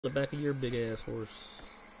the back of your big ass horse.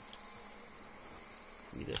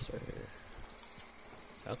 Give me this right here.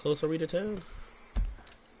 How close are we to town?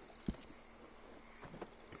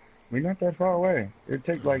 We're not that far away. It'd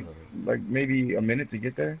take like maybe a minute to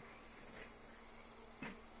get there.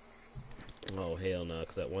 Oh hell no,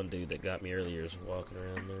 because that one dude that got me earlier is walking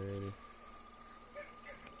around there already.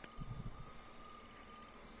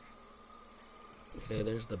 Okay,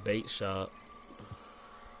 there's the bait shop.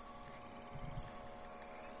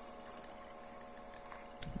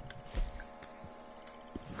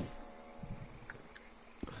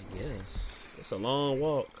 I guess. It's a long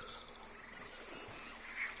walk.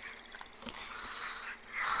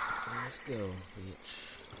 Let's go, bitch.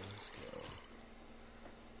 Let's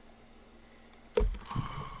go.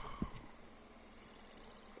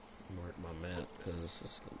 Mark my map, because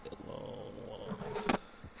it's going to be a long walk.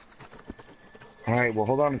 Alright, well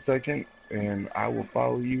hold on a second, and I will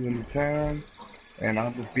follow you into town, and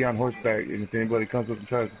I'll just be on horseback, and if anybody comes up and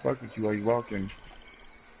tries to fuck with you while you're walking,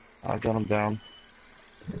 I'll gun them down.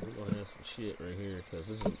 We're going to have some shit right here, because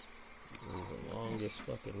this is the longest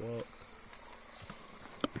fucking walk.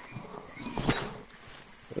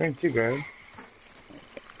 It ain't too bad.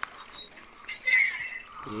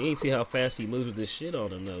 You ain't see how fast he moves with this shit on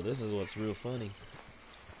him, though. This is what's real funny.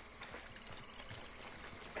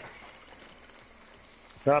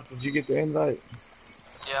 Top, did you get the invite?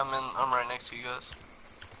 Yeah, I'm right next to you guys.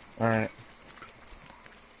 Alright.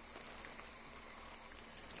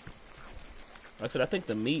 Like I said, I think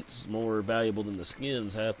the meat's more valuable than the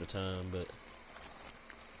skins half the time, but...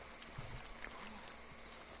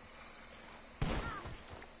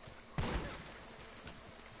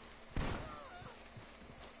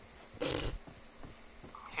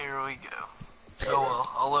 Here we go. Oh well,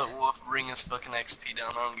 I'll let Wolf bring his fucking XP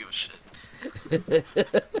down, I don't give a shit.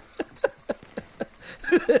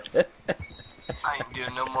 I ain't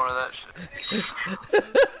doing no more of that shit. Fucking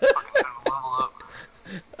trying to level up.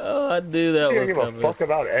 Oh, I knew that was coming. You think I give a fuck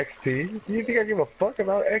about XP? Do you think I give a fuck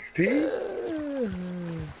about XP?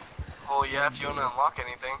 Well, yeah, if you want to unlock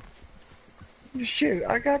anything. Shit,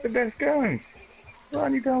 I got the best guns. What do I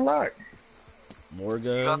need to unlock? More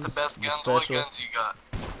guns? You got the best guns, what guns you got?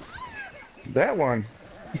 That one.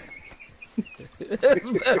 I'm not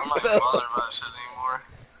even bothered by that shit anymore.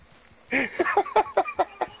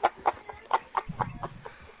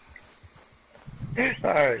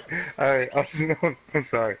 Alright, I'm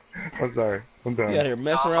sorry, I'm done. You out here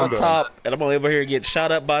messing around top, and I'm over here getting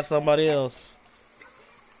shot up by somebody else.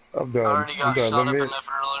 I'm done. I already got shot up Let enough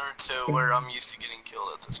earlier to where I'm used to getting killed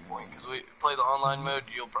at this point, because we play the online mode,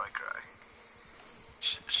 you'll probably cry.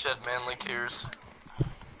 Shed manly tears.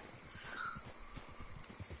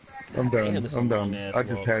 I'm done. Man, I'm done. I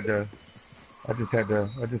just had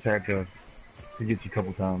to get you a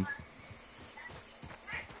couple times.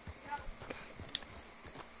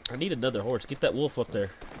 I need another horse. Get that wolf up there.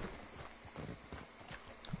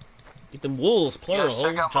 Get them wolves, plural.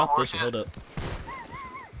 Drop this. Hold up.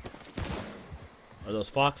 Are those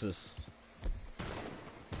foxes?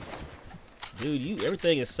 Dude,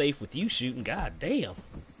 everything is safe with you shooting. God damn.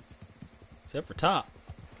 Except for top.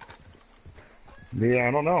 Yeah,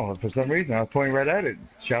 I don't know. For some reason, I was pointing right at it.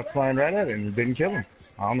 Shots flying right at it, and it didn't kill him.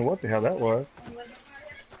 I don't know what the hell that was.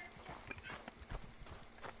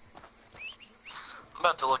 I'm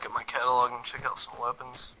about to look at my catalog and check out some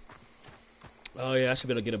weapons. Oh yeah, I should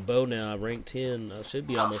be able to get a bow now. Rank 10. I should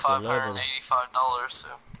be almost 11. $585, so...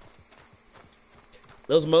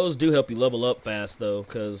 Those modes do help you level up fast, though,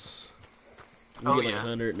 because... You get like yeah.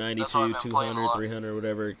 100, 92, 200, 300,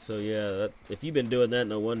 whatever. So yeah, if you've been doing that,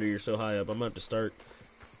 no wonder you're so high up. I'm gonna have to start.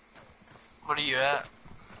 What are you at?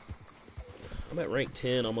 I'm at rank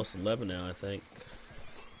 10, almost 11 now, I think.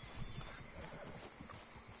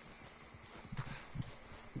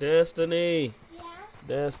 Destiny! Yeah?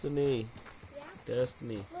 Destiny! Yeah?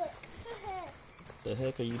 Destiny! Look. The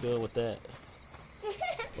heck are you doing with that?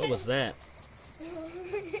 What was that?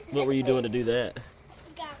 What were you doing to do that?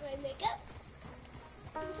 Got my makeup.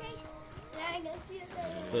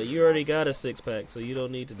 But you already got a six-pack, so you don't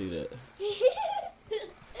need to do that.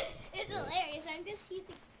 It's hilarious. I'm just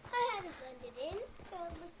using... I haven't blended in, so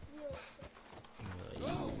it looks real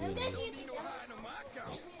good. I'm just using them.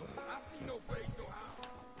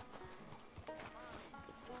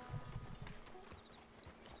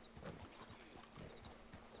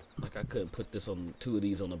 Like I couldn't put this on 2 of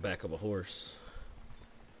these on the back of a horse.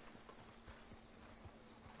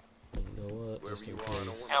 You know what? Just in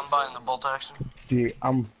case. Yeah, I'm buying the bolt action. See,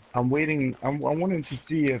 I'm waiting. I'm wanting to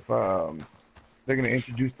see if they're gonna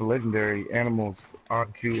introduce the legendary animals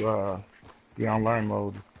onto the online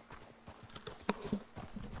mode.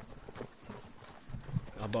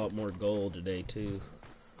 bought bought more gold today too.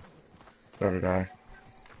 So did I.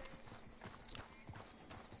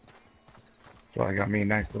 So I got me a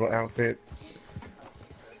nice little outfit.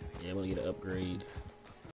 Yeah, I'm gonna get an upgrade.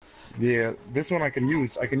 Yeah, this one I can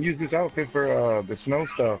use. I can use this outfit for the snow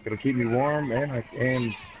stuff. It'll keep me warm,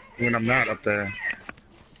 and when I'm not up there.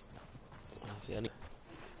 See, I need...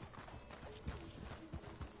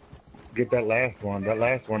 Get that last one. That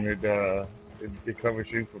last one, it covers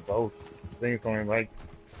you for both. I think it's only like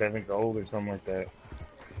 7 gold or something like that.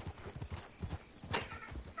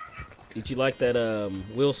 Did you like that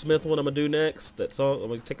Will Smith one I'm gonna do next? That song, I'm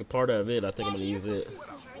gonna take a part of it. I think I'm gonna use it.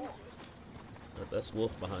 That's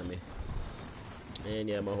Wolf behind me. And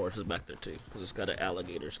yeah, my horse is back there too, because it's got an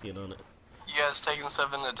alligator skin on it. You guys taking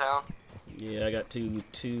stuff into town? Yeah, I got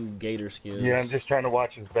two gator skins. Yeah, I'm just trying to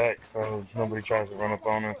watch his back so nobody tries to run up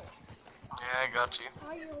on us. Yeah, I got you.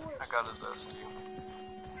 I got his ass too.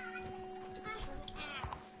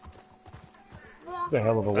 It's a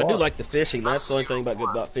hell of a walk. I do like the fishing. That's the only thing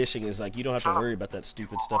about fishing is like you don't have to worry about that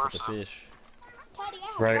stupid stuff with the fish.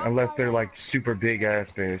 Right, unless they're like super big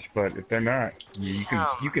ass fish, but if they're not,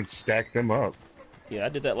 you can stack them up. Yeah, I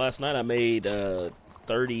did that last night. I made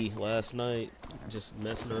 30 last night, just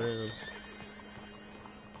messing around.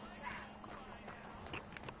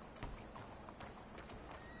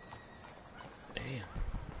 Damn.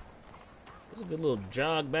 This is a good little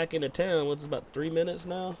jog back into town. What's about 3 minutes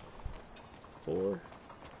now? 4?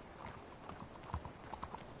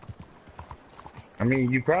 I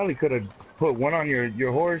mean, you probably could have put one on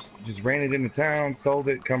your horse, just ran it into town, sold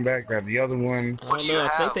it, come back, grab the other one. I don't know.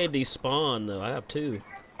 I think they despawn though. I have 2.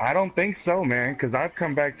 I don't think so, man, because I've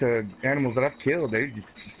come back to animals that I've killed. They're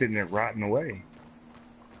just sitting there rotting away.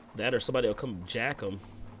 That or somebody will come jack them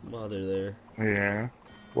while they're there. Yeah.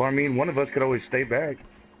 Well, I mean, one of us could always stay back.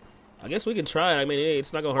 I guess we can try it. I mean, hey,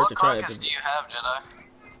 it's not gonna hurt to try it. What carcass do you have, Jedi?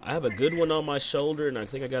 I have a good one on my shoulder, and I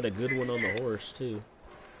think I got a good one on the horse too.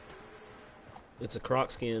 It's a croc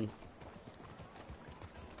skin.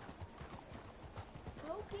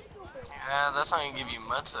 Yeah, that's not gonna give you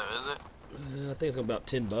much though, is it? I think it's gonna be about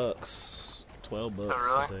 $10, $12, Oh, really?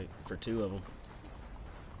 I think, for 2 of them.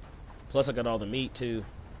 Plus, I got all the meat too.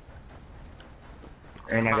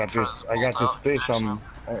 And I got this fish on,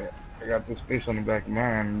 actually. I got this fish on the back of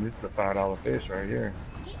mine. This is a $5 fish right here.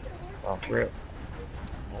 Off rip.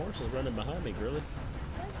 My horse is running behind me, really.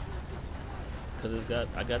 Cause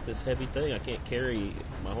I got this heavy thing. I can't carry.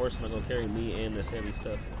 My horse is not gonna carry me and this heavy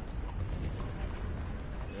stuff.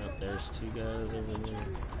 Yep, there's 2 guys over there.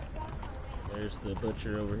 There's the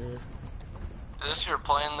butcher over here. Is this your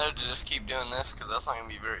plan though, to just keep doing this? Because that's not going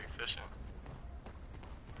to be very efficient.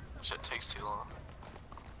 Shit takes too long.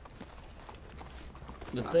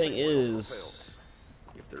 The thing is,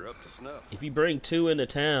 if they're up to snuff. if you bring 2 into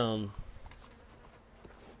town,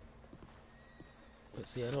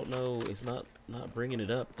 let's see, I don't know, it's not bringing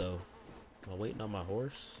it up though. Am I waiting on my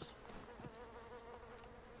horse?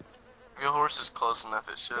 If your horse is close enough,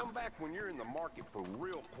 it should. Come back when you're in the market for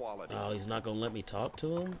real quality. Oh, he's not gonna let me talk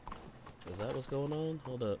to him? Is that what's going on?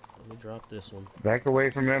 Hold up, let me drop this one. Back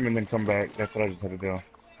away from them and then come back. That's what I just had to do. Alright,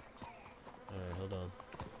 hold on.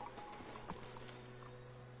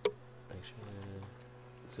 Actually,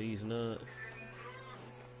 see, he's not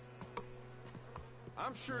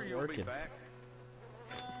I'm sure you'll working. be back.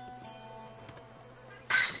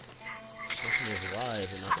 Why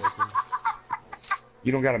is it not working?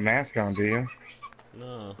 You don't got a mask on, do you?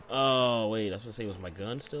 No. Oh, wait, I was gonna say, was my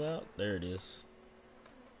gun still out? There it is.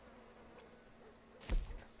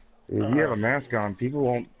 If you have a mask on, people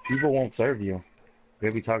won't serve you.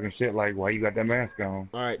 They'll be talking shit like, "Why you got that mask on?"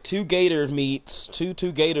 All right, 2 gator meats, two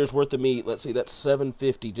gators worth of meat. Let's see, that's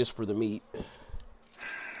 $7.50 just for the meat.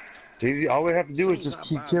 See, all we have to do is just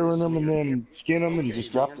keep killing them and then skin them and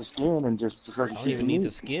just drop the skin and just I fucking don't keep even the need meat.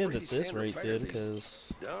 the skins at this rate then,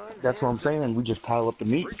 because That's what I'm saying. We just pile up the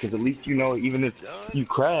meat because at least you know, even if you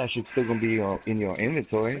crash, it's still gonna be in your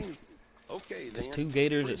inventory. Okay, then. just 2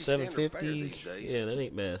 gators at Pretty standard fare $7.50. these days. Yeah, that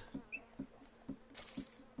ain't bad.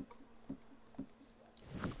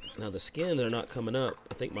 Now the skins are not coming up.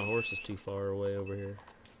 I think my horse is too far away over here.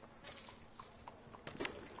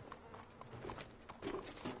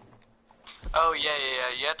 Oh, yeah.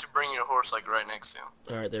 You have to bring your horse, like, right next to him.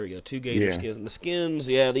 All right, there we go. 2 gator Yeah. skins. And the skins,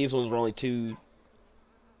 yeah, these ones were only two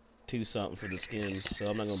something for the skins, so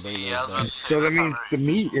I'm not gonna bring Yeah, I was those about back. to say, So that that's not means very the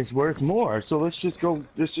meat efficient. is worth more. So let's just go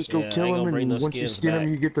Yeah, I kill ain't them, gonna bring and those once you skins skin them, back.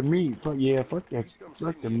 you get the meat. Fuck yeah, fuck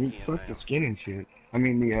the meat, fuck the skin and shit. I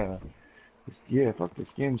mean yeah, fuck the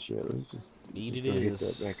skin shit. Let's just Meat it go hit is.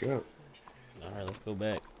 that back up. All right, let's go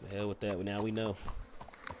back. The hell with that. Now we know.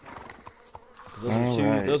 All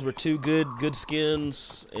right. Those were two good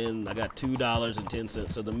skins, and I got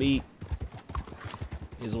 $2.10. So the meat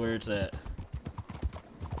is where it's at.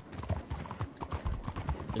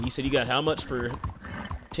 And you said you got how much for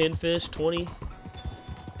 10 fish? 20?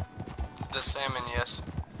 The salmon, yes.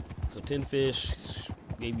 So 10 fish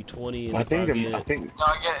gave you 20, and I if think I them, get I think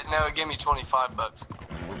No, it gave me $25.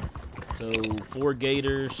 so 4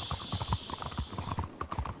 gators.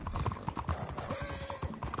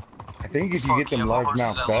 I think if you Fuck get yeah, them my horse is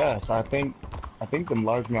largemouth at level bass, I think them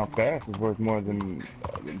largemouth bass is worth more than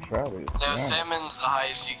trout is. No, Yeah. salmon's the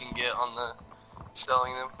highest you can get on the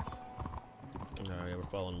selling them. Alright, we're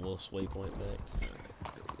following Wolf's waypoint back.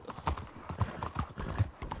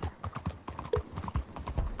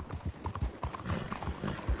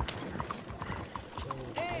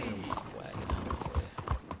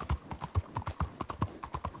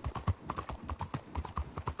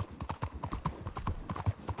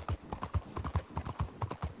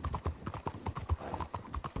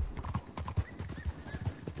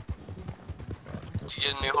 Did you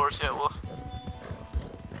get a new horse yet, Wolf?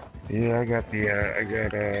 Yeah, I got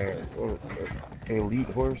the elite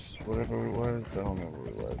horse, whatever it was. I don't remember what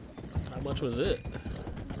it was. How much was it?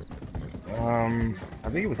 I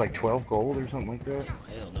think it was like 12 gold or something like that.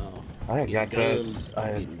 Hell no. I had got Guns. that.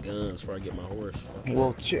 I'm getting guns before I get my horse. Fuck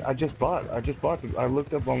Well, that. shit, I just bought. I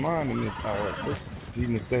looked up online and it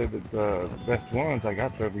even said that the best ones. I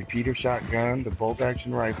got the repeater shotgun, the bolt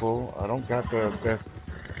action rifle. I don't got the best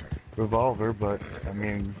revolver, but I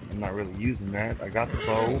mean, I'm not really using that. I got the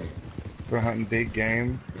bow for hunting big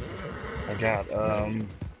game. I got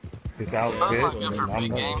this Bow's outfit, not good and for then I'm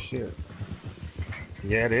big not game. shit.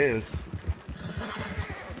 Yeah, it is.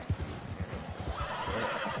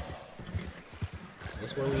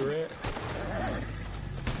 That's where we were at?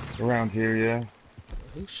 Around here, yeah.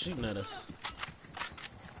 Who's shooting at us?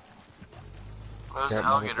 There's That an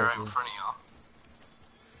alligator right in motherfucker. front of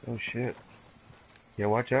y'all. Oh shit. Yeah,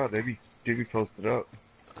 watch out. They be posted up.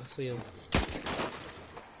 I see him.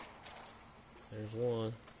 There's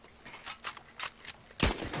one.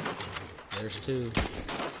 There's two.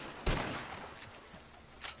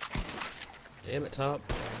 Damn it, Top.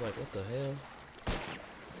 I was like, what the hell?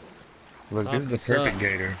 Look, this is a What's up? perfect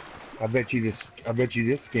gator. I bet you this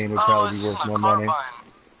skin would Oh, probably it's be just worth in a more money. carbine.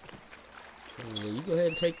 Yeah, you go ahead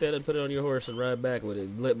and take that and put it on your horse and ride back with it.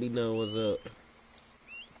 Let me know what's up.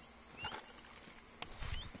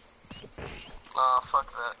 Fuck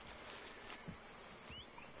that.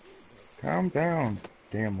 Calm down,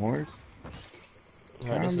 damn horse.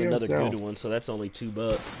 Alright, this is Calm another yourself. good one, so that's only $2,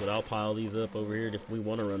 but I'll pile these up over here. And if we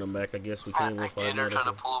want to run them back, I guess we can. We'll That find gator out. tried to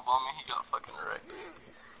If pull up on me, he got fucking wrecked.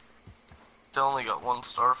 They only got 1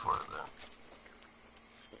 star for it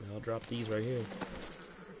though. I'll drop these right here.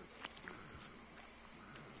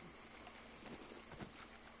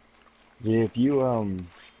 Yeah, if you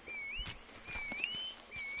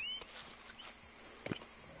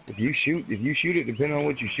shoot it, depending on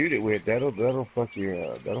what you shoot it with, that'll fuck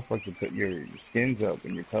your skins up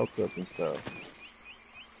and your pelts up and stuff.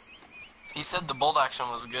 He said the bolt action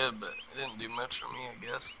was good, but it didn't do much for me, I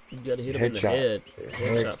guess. You gotta hit him in the Headshot. head.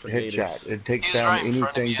 Headshot for gators. Headshot. It takes He was down right in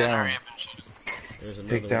front of anything me, I'd hurry down. up and shoot him. There's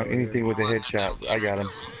another Takes down one over anything with a Letting the damn headshot. I gator got him.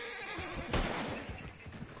 kill me.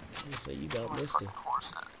 here. You say you Where's got my Misty. fucking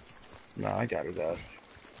horse at? No, I got his ass.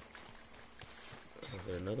 Is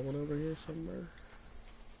there another one over here somewhere?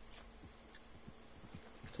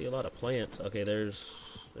 See a lot of plants. Okay,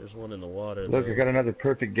 there's one in the water. Look, though. I got another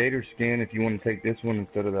perfect gator skin if you want to take this one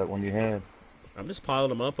instead of that one you had. I'm just piling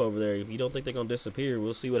them up over there. If you don't think they're gonna disappear,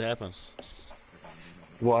 we'll see what happens.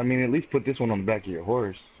 Well, I mean, at least put this one on the back of your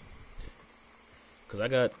horse. Cause I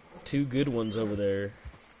got 2 good ones over there.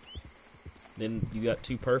 Then you got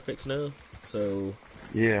 2 perfects now. So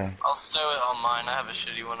Yeah. I'll stow it on mine. I have a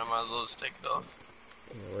shitty one. I might as well just take it off.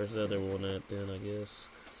 where's the other one at then? I guess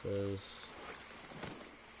says.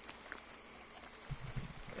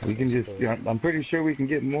 We can just, yeah, I'm pretty sure we can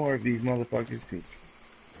get more of these motherfuckers because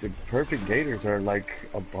the perfect gators are like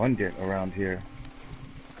abundant around here.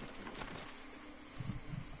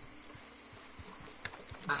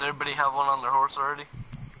 Does everybody have one on their horse already?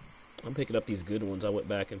 I'm picking up these good ones. I went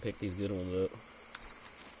back and picked these good ones up.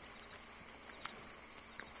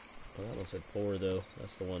 Oh, that one said poor though.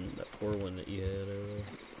 That's the one, that poor one that you had earlier.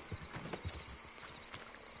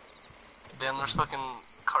 Damn, there's fucking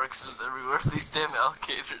carcasses everywhere. These damn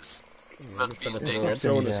alligators. I'm About to be trying to in throw, danger. I'm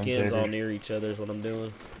throwing the Yeah, skins all baby. near each other is what I'm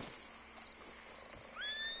doing.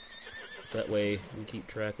 That way we can keep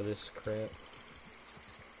track of this crap.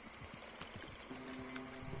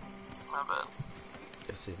 My bad.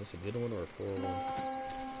 Let's see, is this a good one or a poor one?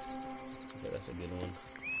 Okay, that's a good one.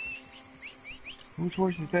 Whose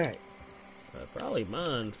horse is that? Probably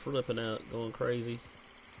mine, flipping out, going crazy.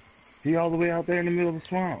 He all the way out there in the middle of the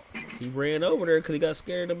swamp. He ran over there because he got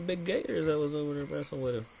scared of them big gators that was over there wrestling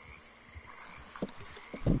with him.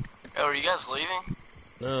 Oh, are you guys leaving?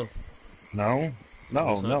 No, No,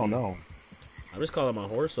 no. I'm just calling my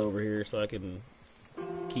horse over here so I can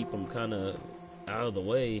keep him kind of out of the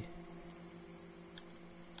way.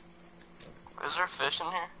 Is there fish in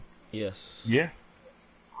here? Yes. Yeah.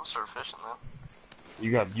 I'll start fishing then.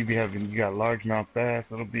 You got largemouth bass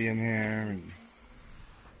that'll be in here and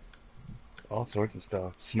all sorts of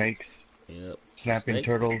stuff. Snakes, Yep. snapping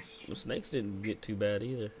turtles. The snakes didn't get too bad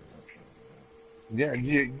either. Yeah,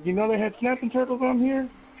 you know they had snapping turtles on here?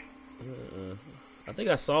 I think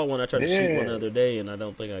I saw one. I tried to shoot one the other day, and I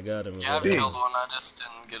don't think I got him. Yeah, I've killed one. I just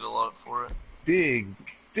didn't get a lot for it. Big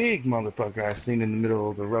motherfucker I seen in the middle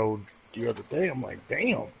of the road the other day. I'm like,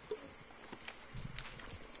 damn.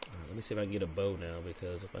 Let me see if I can get a bow now,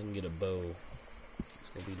 because if I can get a bow, it's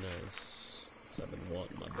gonna be nice. So I've been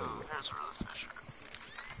wanting my bow. Oh, here's where the fish are.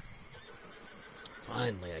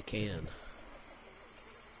 Finally, I can.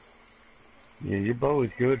 Yeah, your bow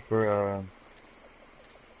is good for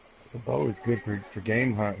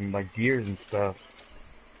game hunting, like deers and stuff.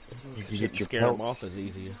 You can get your scare them pelts. off as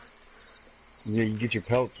easy. Yeah, you get your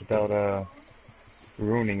pelts without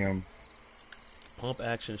ruining them. Pump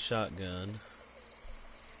action shotgun.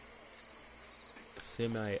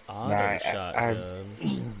 Semi-auto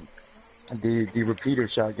shotgun. The repeater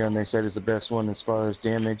shotgun they said is the best one as far as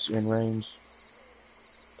damage and range.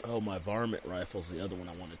 Oh, my varmint rifle's the other one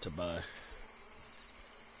I wanted to buy.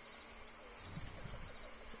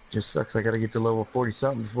 Just sucks I gotta get to level 40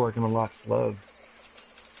 something before I can unlock slugs.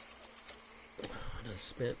 I done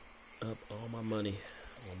spent up all my money,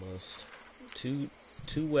 almost. Two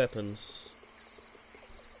weapons.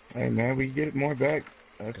 Hey man, we get more back.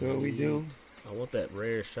 That's what we do. I want that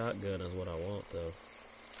rare shotgun is what I want, though.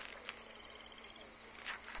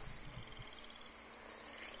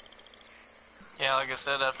 Yeah, like I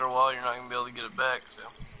said, after a while, you're not going to be able to get it back, so.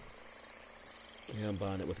 Yeah, I'm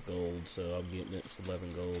buying it with gold, so I'm getting it. It's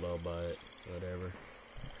 11 gold, I'll buy it. Whatever.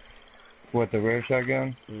 What, the rare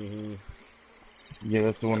shotgun? Mm-hmm. Yeah,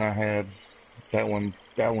 that's the one I had. That one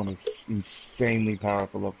is insanely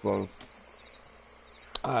powerful up close.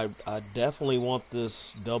 I definitely want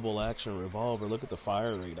this double action revolver. Look at the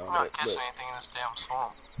fire rate on I'm not it. catching anything in this damn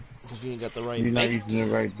swamp. Because you ain't got the right You're not bait. using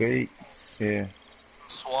the right bait. Yeah.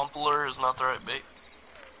 Swamp lure is not the right bait.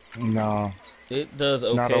 No. It does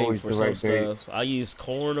Not okay always for the some right bait. stuff. I use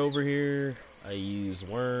corn over here. I use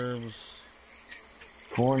worms.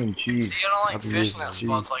 Corn and cheese. See, I don't like I've been fishing using at cheese.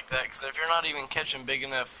 spots like that, because if you're not even catching big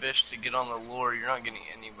enough fish to get on the lure, you're not getting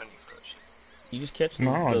any money for that shit. You just catch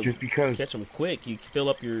just because. catch them quick. You fill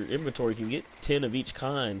up your inventory. You can get 10 of each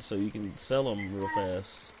kind, so you can sell them real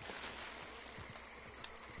fast.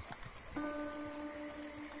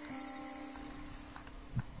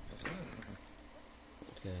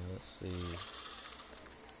 Okay, let's see.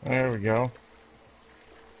 There we go.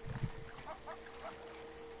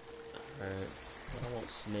 Alright, I don't want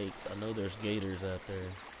snakes. I know there's gators out there.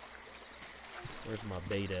 Where's my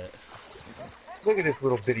bait at? Look at this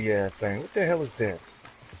little bitty ass thing. What the hell is this?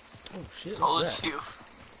 Oh shit, Told what's that? you.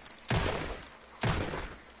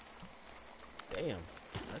 Damn,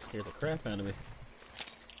 that scared the crap out of me.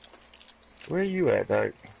 Where are you at,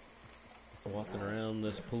 Doc? Walking around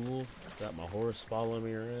this pool, got my horse following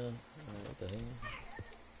me around. What the hell?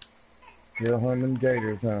 Still hunting them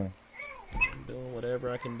gators, huh? I'm doing whatever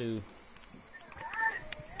I can do.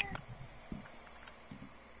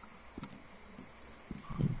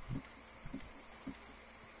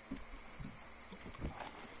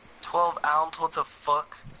 $12 ounce, what the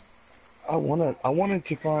fuck? I wanted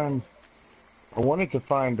to find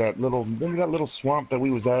that remember that little swamp that we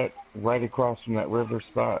was at right across from that river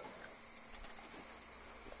spot?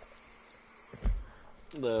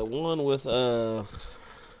 The one with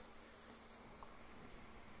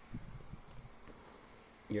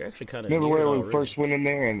you're actually kind of Remember near it where we already. first went in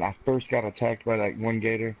there and I first got attacked by that one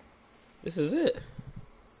gator? This is it.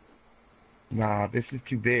 Nah, this is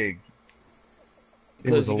too big. It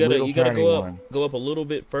Because was a you gotta little tiny one. go up a little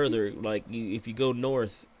bit further. Like if you go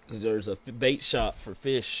north, there's a bait shop for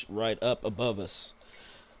fish right up above us,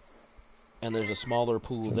 and there's a smaller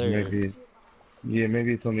pool there.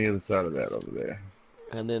 Maybe it's on the other side of that over there.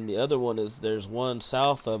 And then the other one is there's one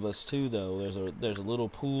south of us too. Though there's a little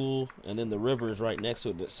pool, and then the river is right next to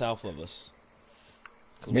it that's south of us.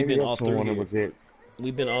 'Cause Maybe we've been all that's the through one that here. was it.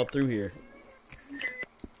 We've been all through here.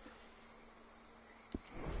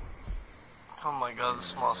 Oh my god, the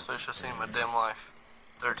smallest fish I've seen in my damn life.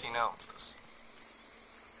 13 ounces.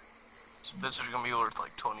 So bitches are gonna be worth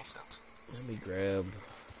like 20 cents. Let me grab.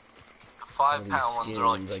 The 5 these pound ones are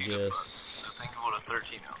like skins, I $2. guess. So think of what a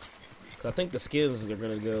 13 ounce is gonna be. 'Cause I think the skins are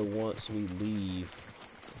gonna go once we leave.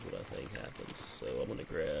 That's what I think happens. So I'm gonna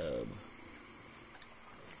grab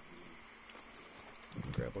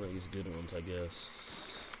one of these good ones, I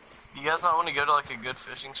guess. You guys not want to go to like a good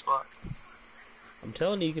fishing spot? I'm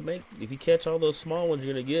telling you, you can make, if you catch all those small ones,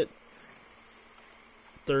 you're gonna get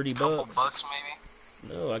 30 Couple bucks. bucks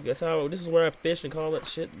maybe? No, I guess this is where I fished and caught that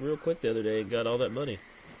shit real quick the other day and got all that money.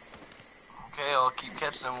 Okay, I'll keep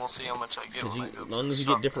catching them. We'll see how much I get when I go As to long the as you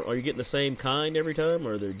shop. get different, are you getting the same kind every time,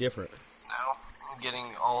 or they're different? No, I'm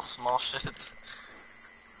getting all small shit.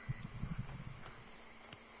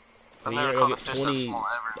 I've You're never not caught gonna a get fish that 20. small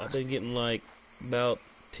ever. in I've this been getting like about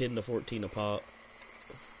 10 to 14 a pop.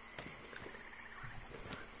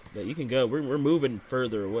 But you can go. We're moving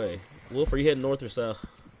further away. Wolf, are you heading north or south?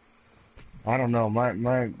 I don't know. My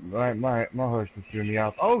horse just threw me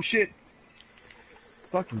off. Oh shit!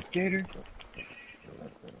 Fucking skater.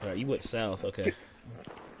 Alright, you went south. Okay.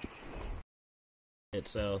 Head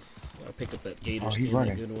south. I picked up that gator Oh, he's skin, that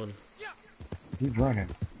running. good one. He's running.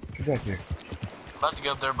 Get back here. I'm about to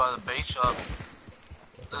go up there by the bait shop.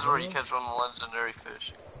 This is where you catch one of the legendary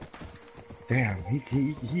fish. Damn, he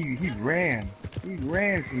ran. He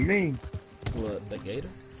ran from me. What, that gator?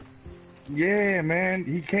 Yeah, man.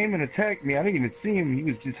 He came and attacked me. I didn't even see him. He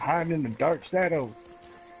was just hiding in the dark shadows.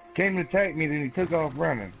 Came and attacked me, then he took off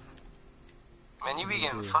running. Man, you be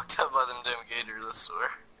getting fucked up by them damn gators, I swear.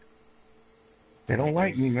 They don't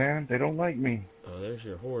like me, man. They don't like me. Oh, there's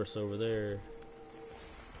your horse over there.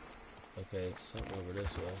 Okay, something over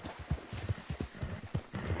this way.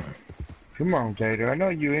 Come on, Gator. I know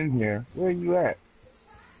you in here. Where are you at?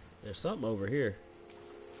 There's something over here.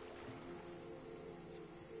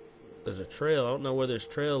 There's a trail. I don't know where this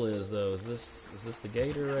trail is though. Is this the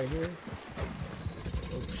gator right here?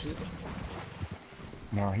 Oh shit.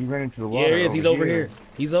 No, he ran into the water. Yeah, he is. He's over here.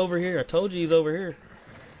 He's over here. I told you he's over here.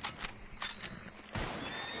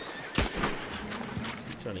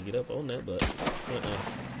 Trying to get up on that, but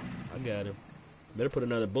I got him. Better put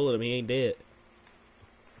another bullet in him. He ain't dead.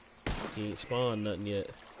 He ain't spawned nothing yet.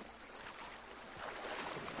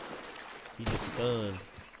 He just stunned.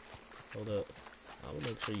 Hold up. I will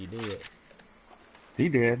make sure you did. He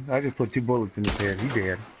did. I just put 2 bullets in his head. He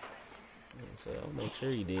did. So I'll make sure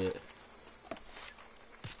you did.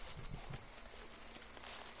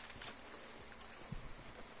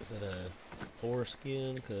 Is that a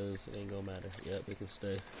foreskin? Cause it ain't gonna matter. Yep, it can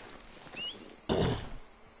stay.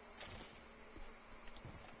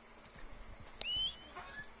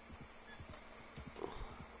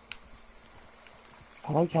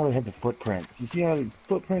 I like how they have the footprints. You see how the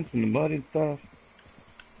footprints in the mud and stuff?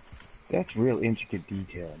 That's real intricate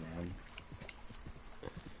detail, man.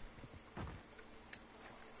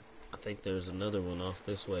 I think there's another one off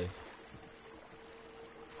this way.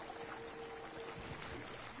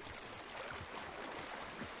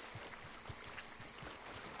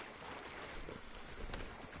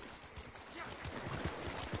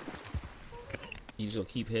 You just gonna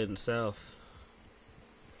keep heading south.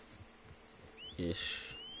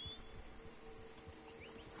 Ish.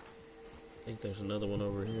 I think there's another one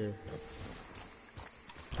over here.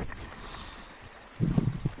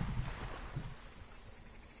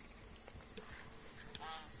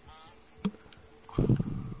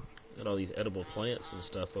 Got all these edible plants and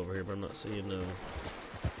stuff over here, but I'm not seeing no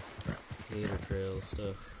gator trail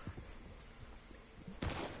stuff.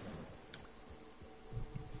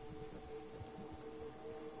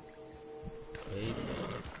 Wait a minute.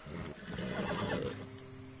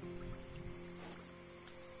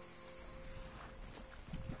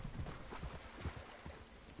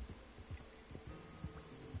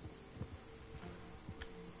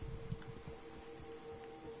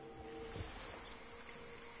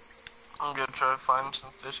 I'm gonna try to find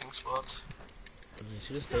some fishing spots. You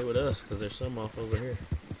should just stay with us, because there's some off over here.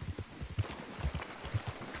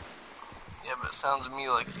 Yeah, but it sounds to me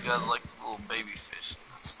like you guys like the little baby fish.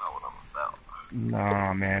 That's not what I'm about.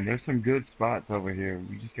 Nah, man. There's some good spots over here.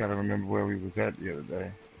 We just gotta remember where we was at the other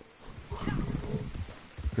day.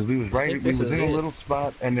 Because we was right, we was in a little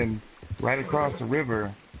spot, and then right across the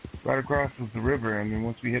river, right across was the river, and then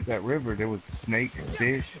once we hit that river, there was snakes,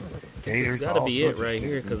 fish, gators. This has got to all be it sorts of right shit.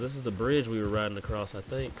 here, because this is the bridge we were riding across, I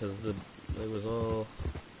think, because it was all...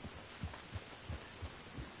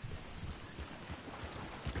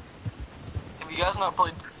 Have you guys not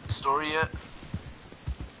played Story yet?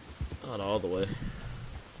 Not all the way.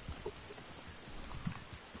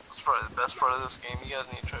 That's probably the best part of this game. You guys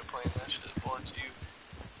need to try playing that shit more too.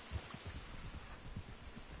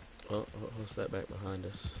 Oh, what's that back behind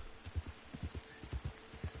us?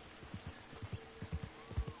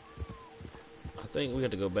 think we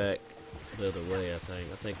have to go back the other way. I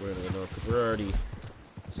think we're gonna go north because we're already.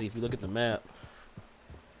 See, if you look at the map,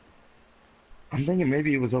 I'm thinking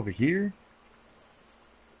maybe it was over here.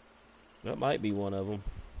 that might be one of them.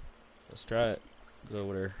 Let's try it. Go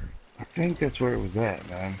over there. I think that's where it was at,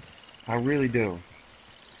 man. I really do.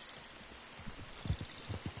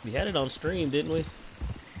 We had it on stream, didn't we?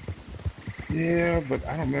 Yeah, but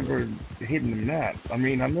I don't remember hitting the map. I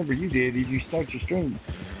mean, I remember you did. If you start your stream,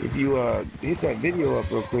 if you hit that video up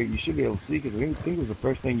real quick, you should be able to see. Because I think it was the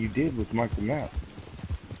first thing you did was mark the map.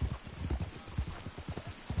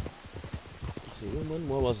 Let's see,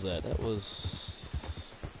 what was that? That was.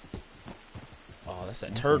 Oh, that's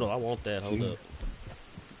that turtle. I want that. Hold up.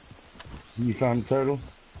 You found the turtle?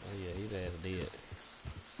 Oh yeah, his ass dead.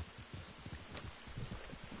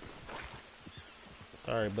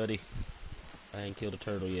 Sorry, buddy. I ain't killed a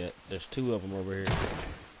turtle yet. There's 2 of them over here.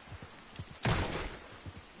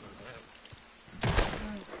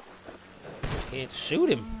 Can't shoot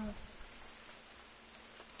him.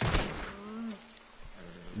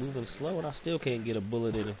 Moving slow and I still can't get a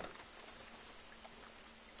bullet in him.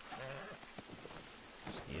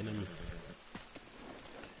 Skin him.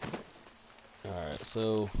 Alright,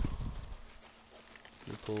 so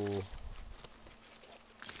we pull.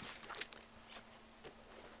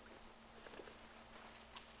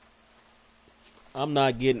 I'm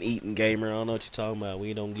not getting eaten, gamer. I don't know what you're talking about.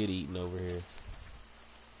 We don't get eaten over here.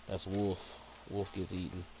 That's Wolf. Wolf gets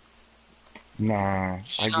eaten. Nah,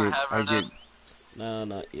 I get. No,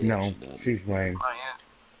 not yet. No, she's lame. Not yet.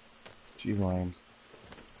 She's lame.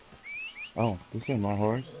 Oh, this ain't my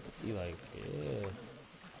horse. You like, yeah.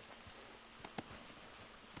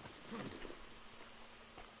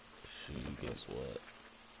 Shoot, guess what?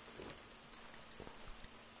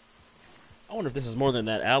 I wonder if this is more than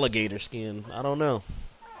that alligator skin. I don't know.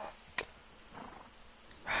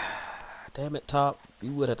 Damn it, Top.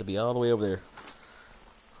 You would have to be all the way over there.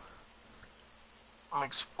 I'm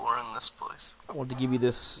exploring this place. I wanted to give you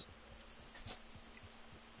this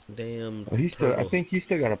damn Oh, he's still. I turtle. think he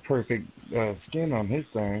still got a perfect skin on his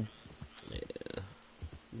thing. Yeah.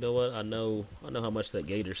 You know what? I know how much that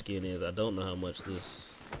gator skin is. I don't know how much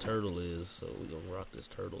this turtle is, so we gonna rock this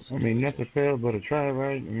turtle I situation. mean, nothing failed but a try,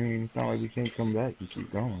 right? I mean, it's not like we can't come back and keep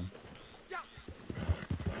going.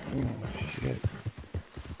 Oh, shit.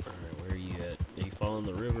 Alright, where are you at? Are you following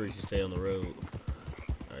the river or you stay on the road?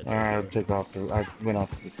 Alright, I took off I went off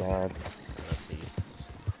to the side. I see.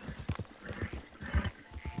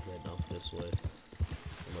 Heading off this way.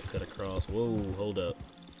 I'm gonna cut across. Whoa, hold up.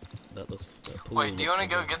 That pool Wait, do you looks want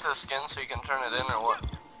to go good. get the skin so you can turn it in, or what?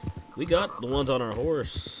 We got the ones on our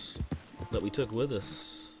horse that we took with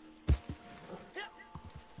us.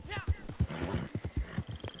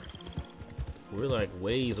 We're like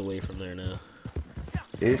ways away from there now.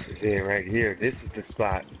 This is it right here. This is the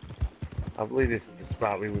spot. I believe this is the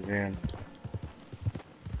spot we was in.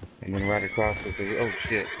 And then right across was the, oh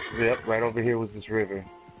shit. Yep, right over here was this river.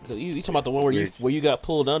 You talking about the one where you got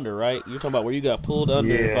pulled under, right? You're talking about where you got pulled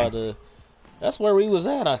under Yeah. by the. That's where we was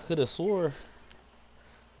at. I could have swore.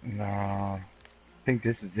 No, I think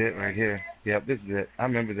this is it right here. Yep, this is it. I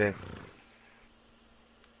remember this.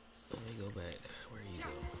 Let me go back. Where you go?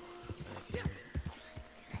 Back here.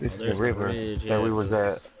 This is the there's the river bridge, that yeah, we was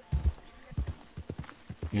at. 'cause-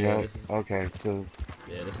 Yep. this is- Okay, so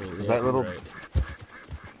Yeah, this is that yeah, little- right.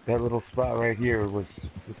 that little spot right here was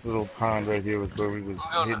this little pond right here was where we was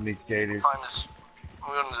I'm hitting these gators. Find this. I'm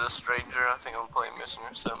going to this stranger. I think I'm playing mission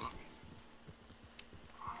or something.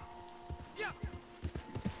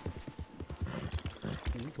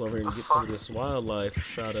 Let's go over here and The get some fuck? of this wildlife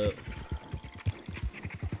shot up.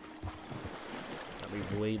 Got me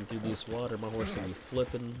wading through this water. My horse gonna be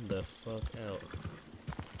flipping the fuck out.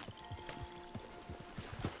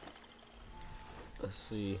 Let's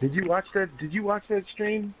see. Did you watch that? Did you watch that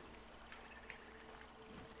stream?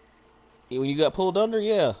 When you got pulled under,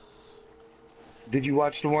 yeah. Did you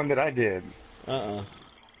watch the one that I did?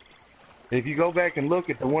 If you go back and look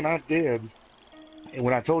at the one I did, and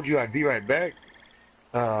when I told you I'd be right back,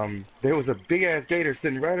 there was a big ass gator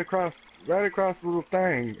sitting right across the little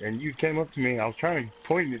thing, and you came up to me. I was trying to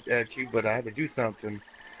point it at you, but I had to do something.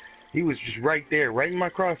 He was just right there, right in my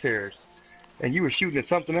crosshairs, and you were shooting at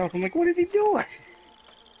something else. I'm like, what is he doing?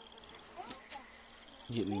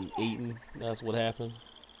 Getting eaten. That's what happened.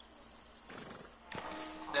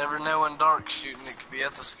 Never know in dark shooting. It could be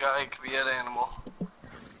at the sky. It could be at animal.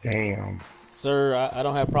 Damn. Sir, I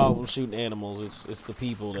don't have problems shooting animals. It's the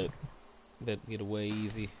people that get away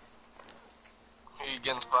easy. Are you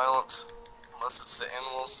against violence? Unless it's the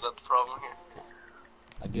animals. Is that the problem here?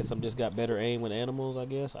 I guess I'm just got better aim with animals, I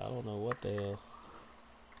guess. I don't know what the hell.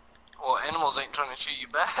 Well, animals animals ain't trying to shoot you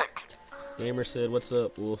back. Gamer said, "What's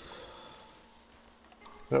up, Wolf?"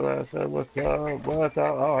 So I said, what's up? What's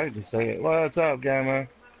up? Oh, I just say it. What's up, gamer?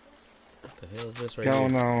 What the hell is this right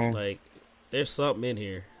Going here? on? Like, there's something in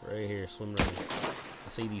here, right here, swimming around. I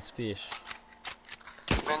see these fish.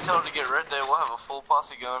 Man, tell her to get red day. We'll have a full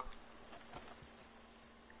posse going.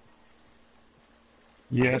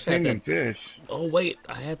 Yeah, I Where's that seen them then? fish. Oh wait,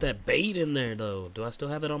 I had that bait in there though. Do I still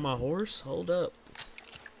have it on my horse? Hold up.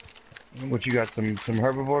 What you got? Some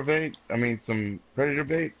herbivore bait? I mean, some predator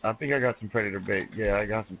bait? I think I got some predator bait. Yeah, I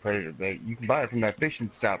got some predator bait. You can buy it from that fishing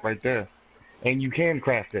shop right there, and you can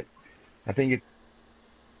craft it. I think it.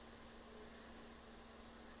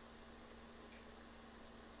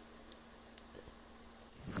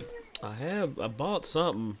 I bought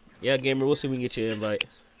something. Yeah, gamer, we'll see if we can get you an invite.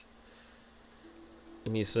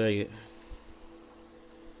 Give me a second.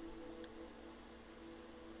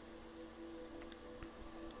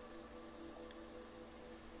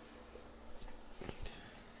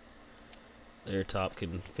 Their top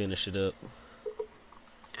can finish it up.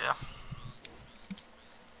 Yeah.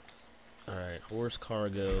 Alright, horse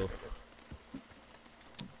cargo.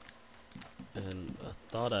 And I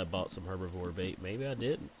thought I bought some herbivore bait. Maybe I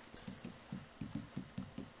didn't.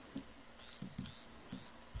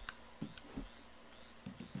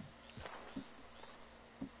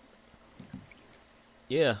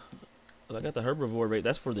 Yeah. I got the herbivore bait.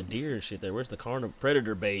 That's for the deer and shit there. Where's the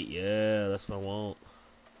predator bait? Yeah, that's what I want.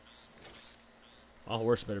 My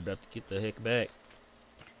horse better about to get the heck back.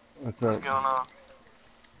 What's What's up? going on?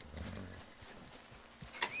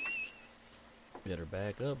 Better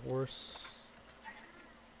back up, horse.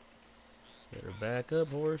 Better back up,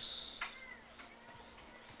 horse.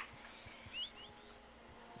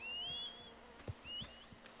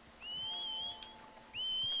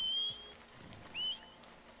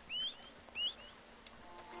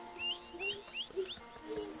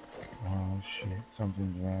 Oh shit!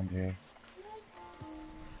 Something's around here.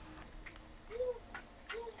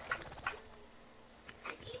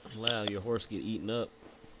 Allow your horse get eaten up.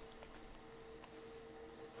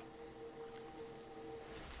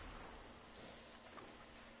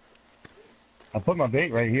 I put my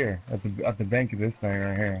bait right here at the bank of this thing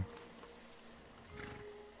right here.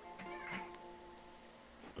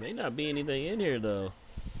 May not be anything in here though.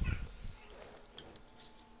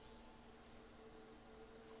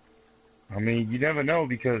 I mean, you never know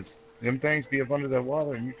because them things be up under that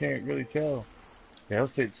water and you can't really tell. They'll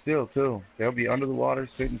sit still too. They'll be under the water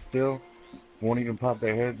sitting still, won't even pop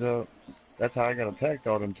their heads up. That's how I got attacked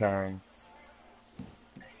all them times.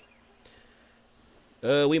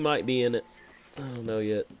 We might be in it. I don't know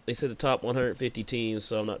yet. They said the top 150 teams,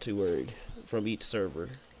 so I'm not too worried from each server.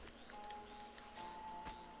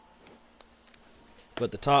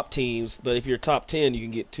 But the top teams, but if you're top 10, you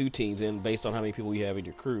can get 2 teams in based on how many people you have in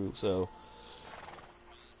your crew. So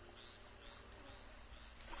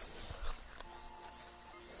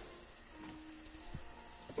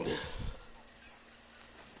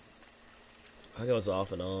I was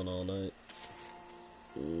off and on all night.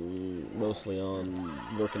 Mostly on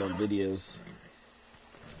working on videos.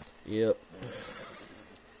 Yep.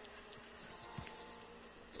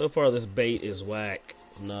 So far this bait is whack.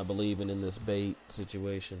 I'm not believing in this bait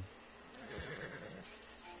situation.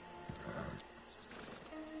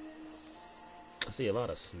 I see a lot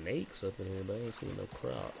of snakes up in here, but I ain't seeing no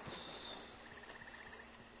crocs.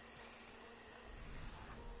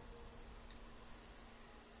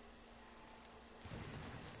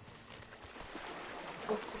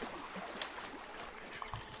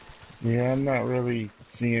 Yeah, I'm not really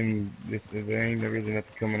seeing this. There ain't really nothing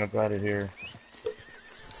coming up out of here.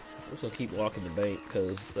 I'm just gonna keep walking the bank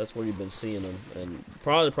because that's where you've been seeing them. And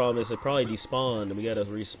probably the problem is they probably despawned and we gotta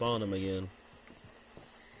respawn them again.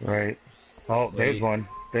 Right. Oh, there's Wait. one.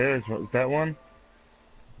 There's one. Is that one?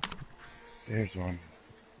 There's one.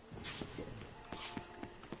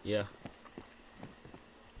 Yeah.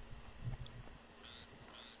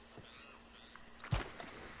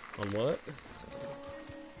 On what?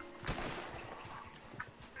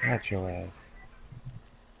 Got your ass.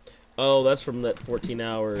 Oh, that's from that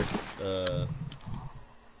 14-hour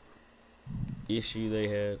issue they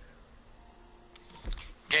had.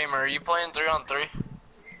 Gamer, are you playing 3-on-3?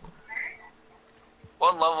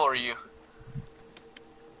 What level are you?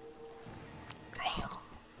 Damn.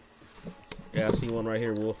 Yeah, I see one right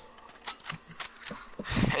here, Wolf.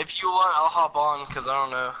 If you want, I'll hop on, because I don't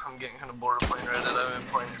know. I'm getting kind of bored of playing Reddit. I've been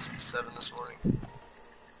playing it since 7 this morning.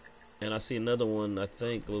 And I see another one, I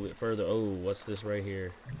think, a little bit further. Oh, what's this right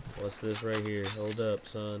here? What's this right here? Hold up,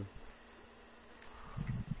 son.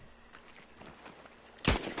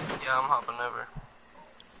 Yeah, I'm hopping over.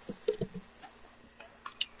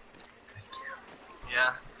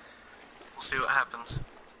 See what happens.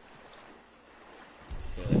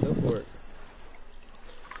 Yeah, go for it.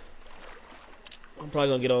 I'm probably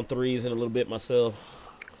gonna get on threes in a little bit myself.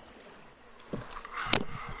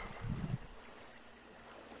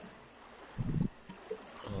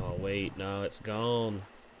 Oh wait, no, it's gone.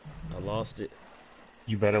 I lost it.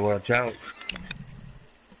 You better watch out.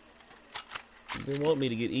 You didn't want me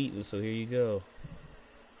to get eaten, so here you go.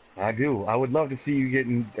 I do. I would love to see you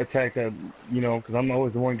getting attacked, because I'm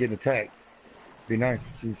always the one getting attacked. Be nice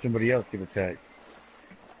to see somebody else get attacked.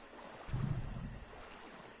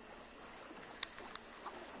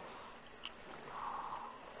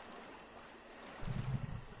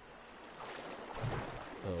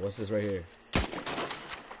 Oh, what's this right here?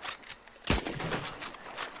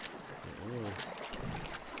 Ooh.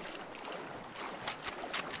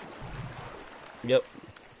 Yep.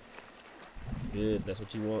 Good, that's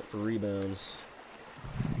what you want for rebounds.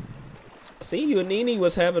 See, you and Nene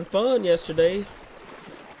was having fun yesterday.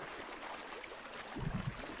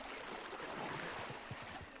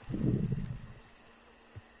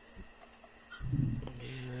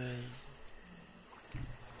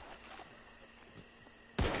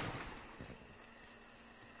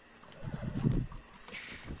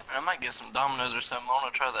 I might get some Dominoes or something. I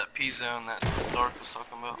want to try that P-Zone that Dark was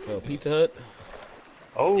talking about. Oh, Pizza Hut?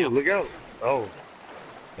 Oh, Yep. look out. Oh.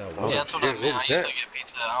 Got Oh, what? Yeah, that's what shit, I what meant. was I used that? to get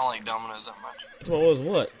pizza. I don't like Domino's that much. What was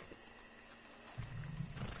what?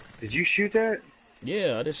 Did you shoot that?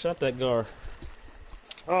 Yeah, I just shot that gar.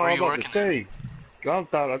 Oh, Where I you was about to working say.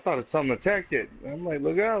 I thought it something attacked it. I'm like,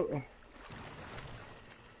 look out. Hell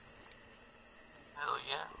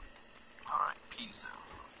yeah. Alright, P-Zone.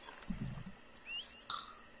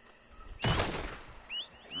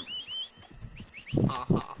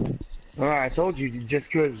 I told you,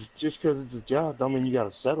 just cause it's a job, don't mean you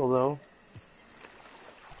gotta settle though.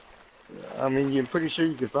 I mean, you're pretty sure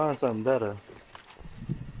you could find something better.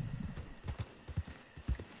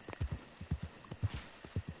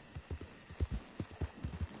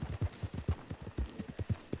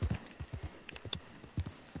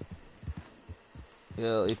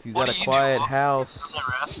 Yeah, if you What got do a you quiet do, Wolf? house, I've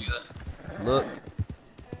never asked you that. look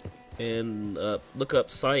and look up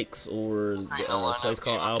Sykes or Are you a gonna line place up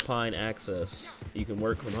called gaming? Alpine Access. You can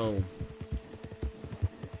work from home.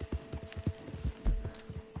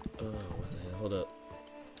 Oh, what the hell? Hold up.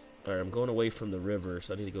 Alright, I'm going away from the river,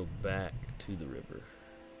 so I need to go back to the river.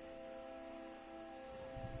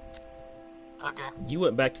 Okay. You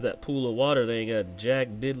went back to that pool of water that ain't got jack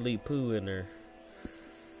diddly poo in there.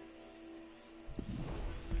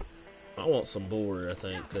 I want some boar, I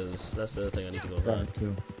think, because that's the other thing I need to go hunt.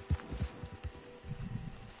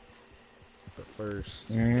 But first,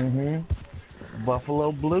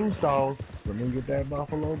 Buffalo blue sauce. Let me get that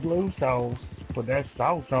buffalo blue sauce. Put that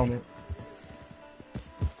sauce on it.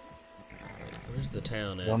 where's the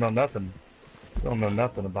town at? Don't know nothing. Don't know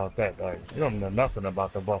nothing about that, guys. You don't know nothing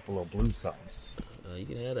about the buffalo blue sauce. You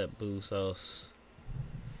can have that boo sauce.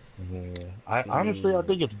 Yeah. Honestly, I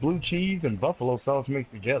think it's blue cheese and buffalo sauce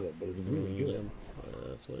mixed together, but it's really Yeah, good.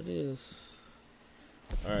 that's what it is.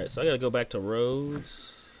 Alright, so I gotta go back to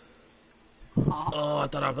roads. Oh, I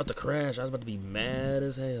thought I was about to crash. I was about to be mad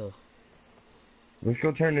as hell. Let's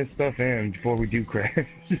go turn this stuff in before we do crash.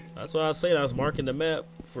 That's why I was saying I was marking the map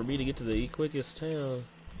for me to get to the quickest town.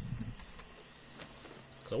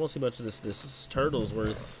 Cause I want to see how much of this turtle's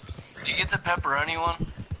worth. Do you get the pepperoni one?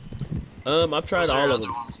 I've tried Those are all of other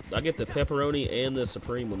them. ones. I get the pepperoni and the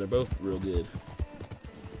supreme one. They're both real good.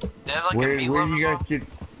 They have like a where meatloaf you or guys something? get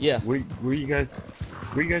Yeah. where you guys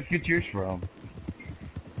get yours from?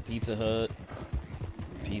 Pizza Hut.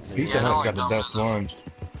 Pizza. Pizza Yeah, I don't Hut like got the best Domino's ones.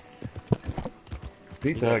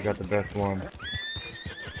 Pizza Hut got the best one.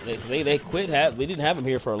 They quit they didn't have them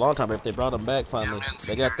here for a long time. If they brought them back finally, Yeah, I'm doing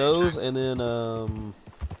they got security those, check. and then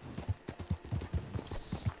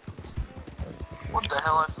What the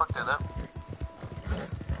hell? I fucked it up.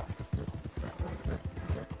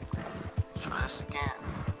 Try this again.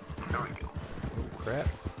 There we go. crap.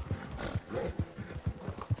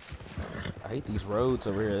 I hate these roads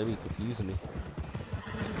over here. They be confusing me.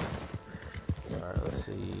 All right, let's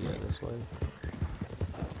see. Yeah, this way.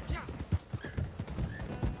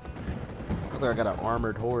 Looks like I got an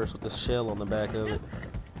armored horse with a shell on the back of it.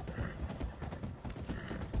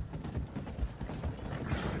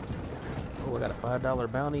 Oh, I got a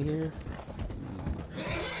 $5 bounty here.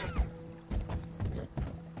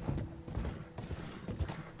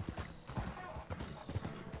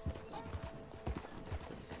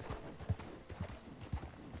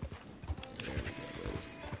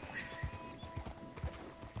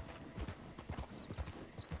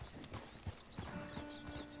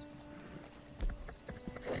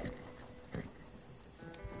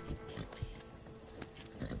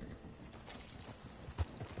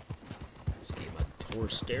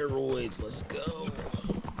 steroids. Let's go.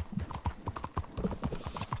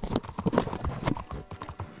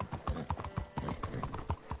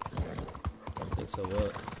 I think so.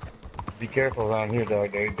 What? Be careful around here,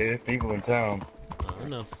 dog. There's people in town. I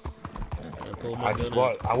know. I pulled my gun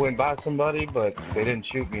out. I went by somebody, but they didn't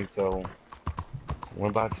shoot me, so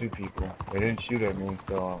went by 2 people. They didn't shoot at me,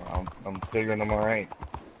 so I'm figuring I'm alright.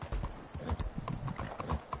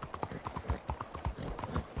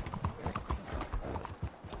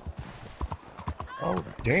 Oh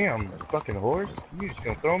damn, fucking horse! You just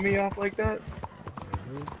gonna throw me off like that?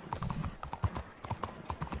 Mhm.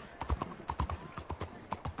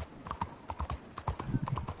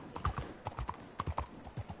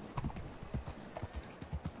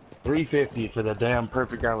 350 for the damn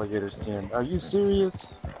perfect alligator skin. Are you serious?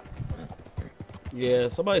 Yeah,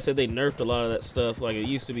 somebody said they nerfed a lot of that stuff. Like it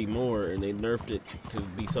used to be more, and they nerfed it to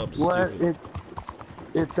be something What? stupid.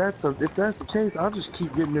 If that's the case, I'll just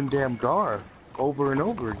keep getting them damn gar over and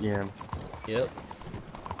over again. Yep.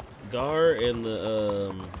 Gar and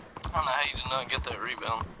the I don't know how you did not get that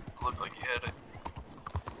rebound. It looked like you had it.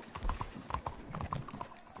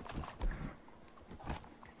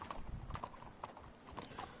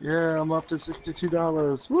 Yeah, I'm up to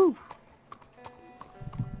 $62. Woo!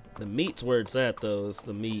 the meat's where it's at though. It's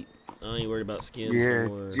the meat. I ain't worried about skins Yeah, no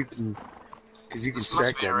more. you can, cause you can This must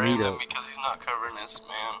stack be that meat random up. because he's not covering his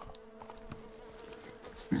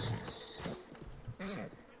man. Hey,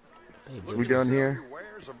 We Butcher. done Sell here? your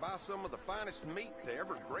wares or buy some of the finest meat to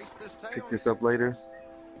ever grace this town. Pick this up later.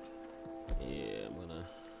 Yeah, I'm gonna.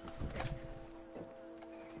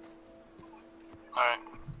 Alright.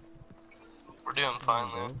 We're doing fine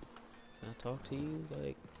Bro, though. can I talk to you?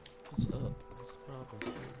 Like, what's up? What's the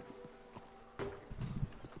problem?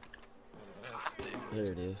 There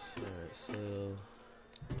it is. Alright, so.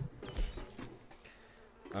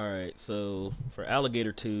 Alright, so for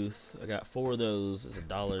alligator tooth, I got 4 of those. It's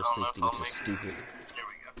 $1.60, which is stupid. Here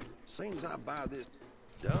we go. Seems I buy this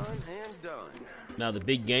done and done. Now the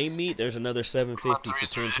big game meat, there's another $7.50 for threes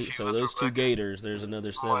 10 ready if pieces. you So was those 2 Rebecca. gators, there's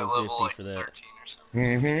another My level $7.50 like for that. 13 or something.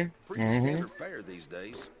 Mm-hmm. Pretty standard fare these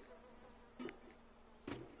days.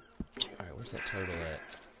 Alright, where's that turtle at?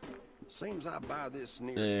 Seems I buy this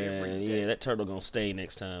near every Yeah, day. that turtle gonna stay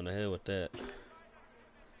next time. The hell with that. much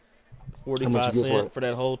 45 you get for cent it? for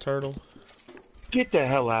that whole turtle. Get the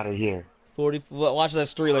hell out of here. 40. Watch that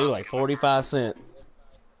street lady like 45 cent.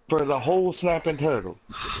 For the whole snapping turtle.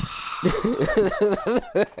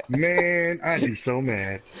 Man, I'd be so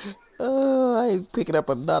mad. I ain't picking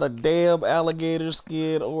up not a damn alligator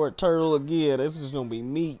skin or a turtle again. This is gonna be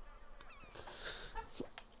meat.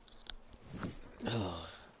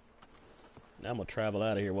 Now I'm gonna travel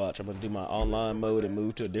out of here. Watch, I'm gonna do my online mode and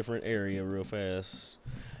move to a different area real fast.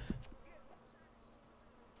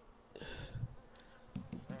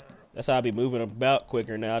 That's how I be moving about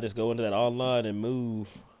quicker now. I just go into that online and move.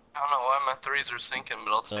 I don't know why my threes are sinking,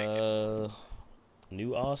 but I'll take it.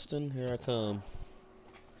 New Austin, here I come.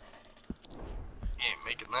 You ain't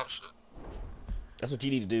making that shit. That's what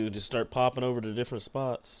you need to do. Just start popping over to different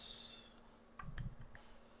spots.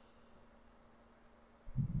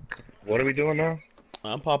 What are we doing now?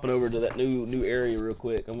 I'm popping over to that new area real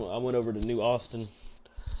quick. I went over to New Austin.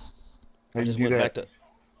 How I you just do went that? back to.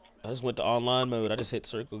 I just went to online mode. I just hit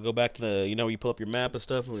circle, go back to the, where you pull up your map and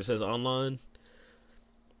stuff, where it says online.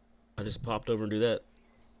 I just popped over and do that.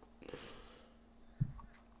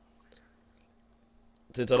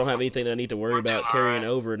 Since I don't have anything that I need to worry We're about doing carrying alright.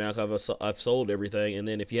 over now, cause I've sold everything, and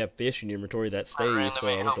then if you have fish in your inventory, that My random stays, so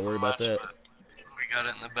I ain't don't have to helping worry about much, that. but we got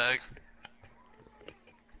it in the bag.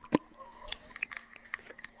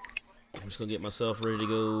 I'm just gonna get myself ready to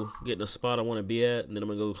go get in a spot I want to be at, and then I'm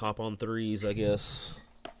gonna go hop on threes, I guess.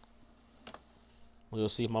 We'll go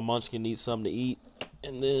see if my munchkin needs something to eat,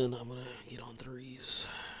 and then I'm gonna get on threes.